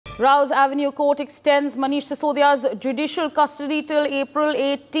Rouse Avenue Court extends Manish Sisodia's judicial custody till April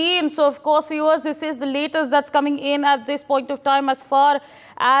 18. So, of course, viewers, this is the latest that's coming in at this point of time as far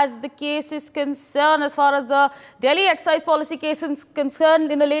as the case is concerned. As far as the Delhi excise policy case is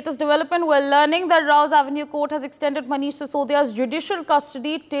concerned, in the latest development, we're learning that Rouse Avenue Court has extended Manish Sisodia's judicial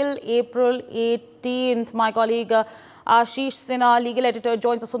custody till April 18th. My colleague Ashish Sinha, legal editor,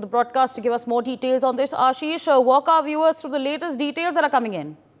 joins us on the broadcast to give us more details on this. Ashish, walk our viewers through the latest details that are coming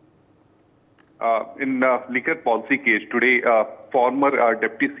in. In the liquor policy case today, former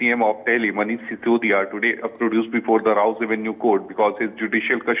Deputy CM of Delhi, Manish Sisodia, today produced before the Rouse Avenue Court because his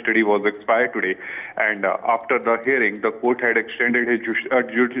judicial custody was expired today. And after the hearing, the court had extended his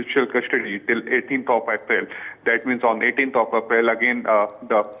judicial custody till 18th of April. That means on 18th of April, again,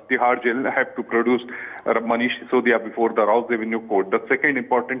 the Tihar jail have to produce Manish Sisodia before the Rouse Avenue Court. The second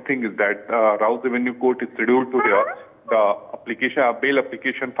important thing is that Rouse Avenue Court is scheduled to hear the bail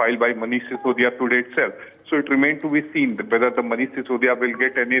application filed by Manish Sisodia today itself. So it remains to be seen whether the Manish Sisodia will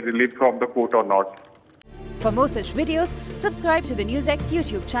get any relief from the court or not. For more such videos, subscribe to the NewsX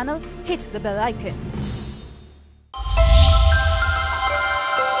YouTube channel, hit the bell icon.